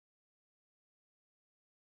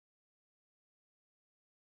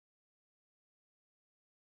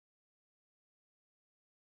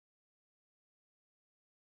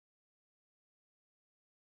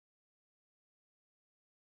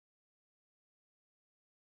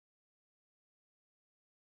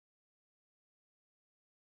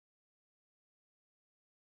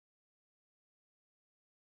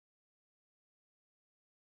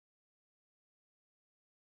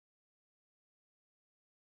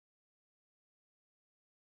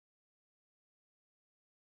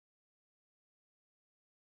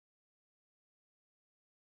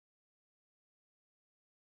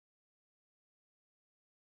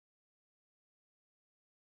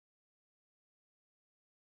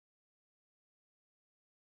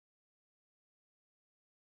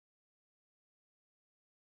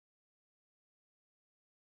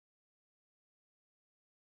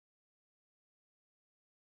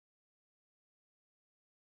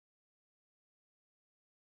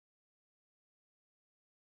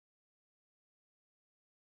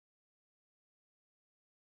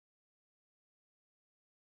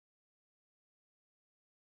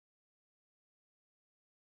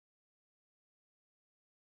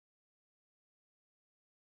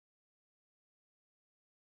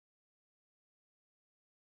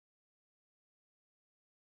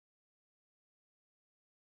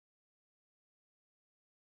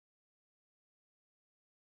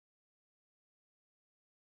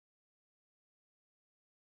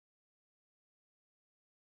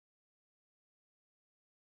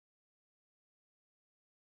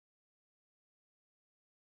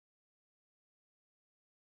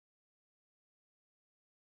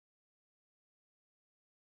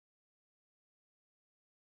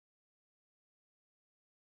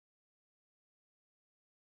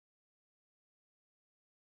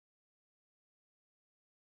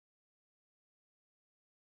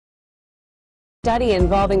Study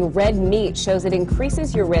involving red meat shows it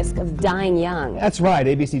increases your risk of dying young. That's right.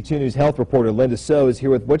 ABC 2 News health reporter Linda So is here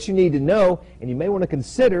with what you need to know and you may want to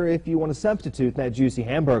consider if you want to substitute that juicy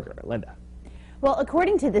hamburger. Linda. Well,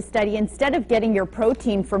 according to this study, instead of getting your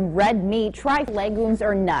protein from red meat, try legumes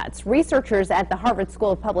or nuts. Researchers at the Harvard School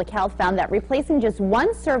of Public Health found that replacing just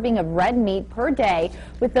one serving of red meat per day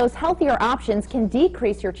with those healthier options can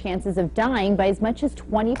decrease your chances of dying by as much as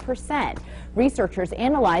 20%. Researchers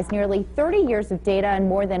analyzed nearly 30 years of data on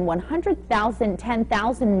more than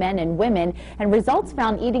 10,000 men and women, and results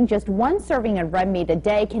found eating just one serving of red meat a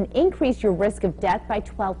day can increase your risk of death by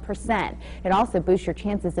 12%. It also boosts your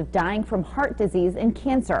chances of dying from heart disease and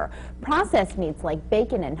cancer. Processed meats like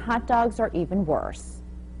bacon and hot dogs are even worse.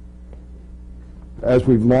 As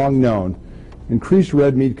we've long known, increased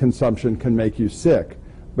red meat consumption can make you sick,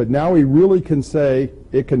 but now we really can say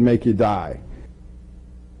it can make you die.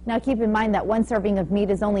 Now keep in mind that one serving of meat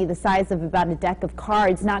is only the size of about a deck of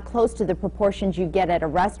cards, not close to the proportions you get at a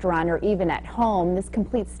restaurant or even at home. This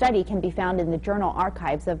complete study can be found in the Journal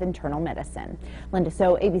Archives of Internal Medicine. Linda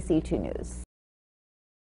So, ABC 2 News.